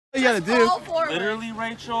You gotta do. Literally,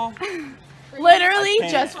 Rachel. Literally,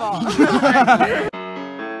 just fall.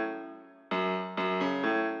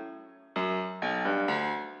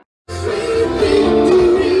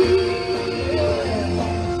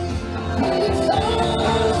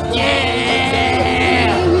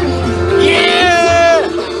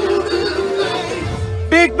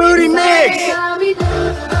 Big booty mix!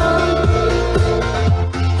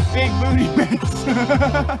 Big booty mix!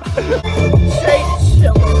 Straight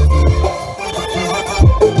chillin'.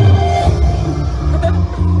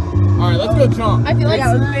 Alright, let's go jump. I feel like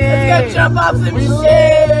let's go jump off some shit. We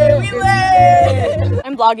lit.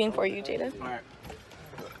 I'm vlogging for you, Jada. Alright.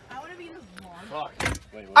 I want to be in the vlog.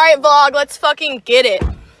 Alright, vlog, let's fucking get it.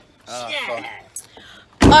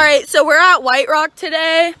 Alright, so we're at White Rock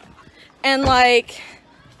today. And like,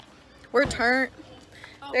 we're turned.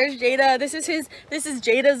 There's Jada. This is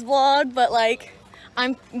Jada's vlog, but like,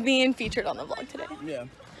 I'm being featured on the vlog today. Yeah.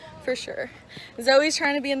 For sure. Zoe's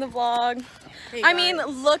trying to be in the vlog. Hey, I mean,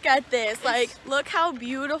 look at this. Like, look how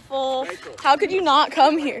beautiful. How could you not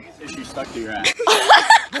come here? You stuck to your ass.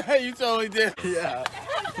 You totally did. Yeah.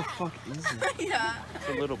 What the fuck is it? Yeah. It's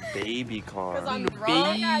a little baby car. Baby.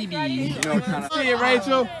 You know what kind of... See you,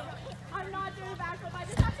 Rachel. I'm not doing a backflip. I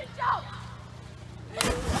just have to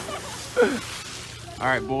jump. All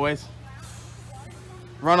right, boys.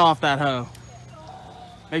 Run off that hoe.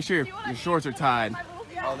 Make sure your shorts are tied.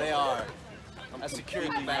 Oh, they are. That's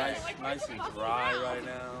security nice and dry right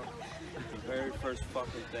now. The very first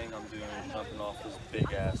fucking thing I'm doing is jumping off this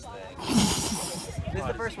big ass thing. This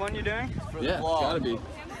the first one you're doing? Yeah, gotta be.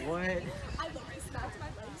 What?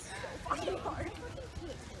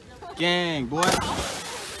 Gang, boy.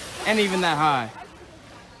 And even that high.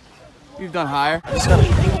 You've done higher.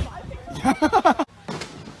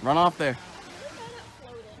 Run off there.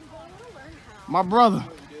 My brother.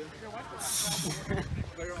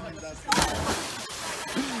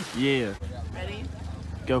 Yeah. Ready?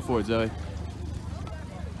 Go for it, Zoe.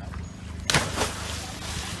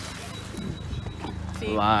 See,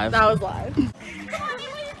 Live. that was live.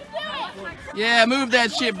 Yeah, move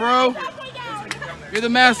that shit, bro. You're the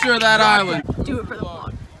master of that island. Do it for the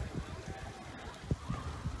vlog.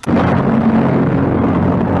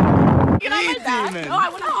 Get on my back. Demon. No, I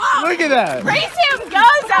want to hop. Look at that. Race him. Go,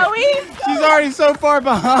 Zoe. She's already so far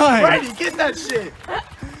behind. Brady, get that shit! I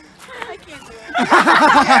can't do it.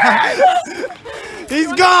 He's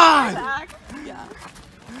gone. Back. Yeah.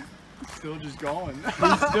 Still just going.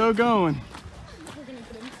 He's still going.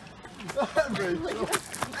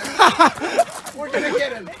 We're gonna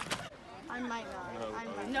get him. I might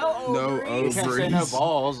not. No No ovaries. Can't say no ovaries.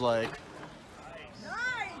 balls, like.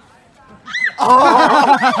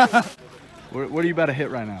 What are you about to hit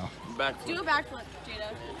right now? Back. Do a backflip,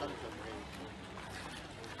 Jada.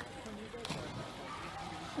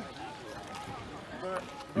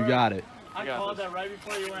 You got it. I called that right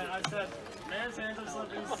before you went. I said, man's hands are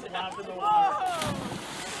slipping, slap in the water.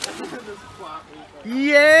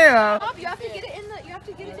 Yeah. Stop, you have to get it in the, trash,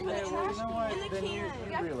 in the can.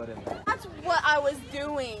 That's what I was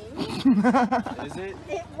doing. Is it?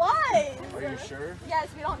 It was. Are you sure? Yes,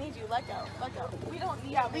 we don't need you. Let go. Let go. We don't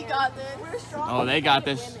need you. Yeah, we got this. We're strong. Oh, they got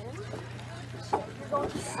this. Strong,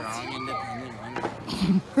 independent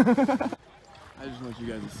women. I just want you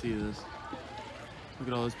guys to see this. Look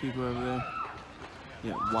at all those people over there.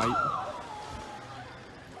 Yeah, white.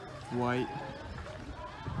 White.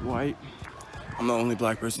 White. I'm the only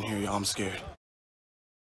black person here, y'all. I'm scared.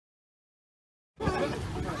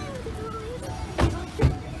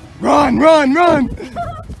 Run, run, run!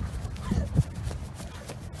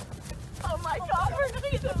 Oh my god, we're gonna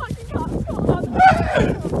get the fucking cops called on.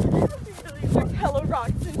 Like hella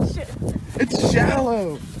rocks and shit. It's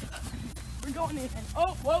shallow. We're going in.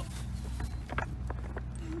 Oh, whoa.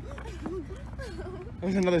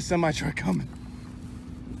 There's another semi truck coming.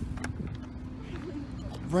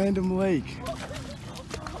 Random lake.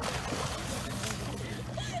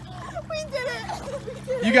 We did it. We did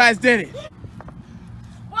it. You guys did it.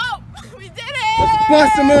 Whoa, we did it. Let's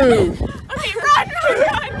bust a move. Okay, run.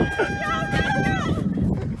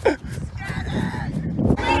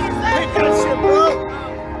 Hit that shit, bro!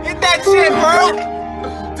 Hit that shit, bro!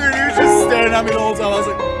 Dude, you were just staring at me the whole time. I was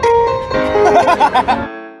like...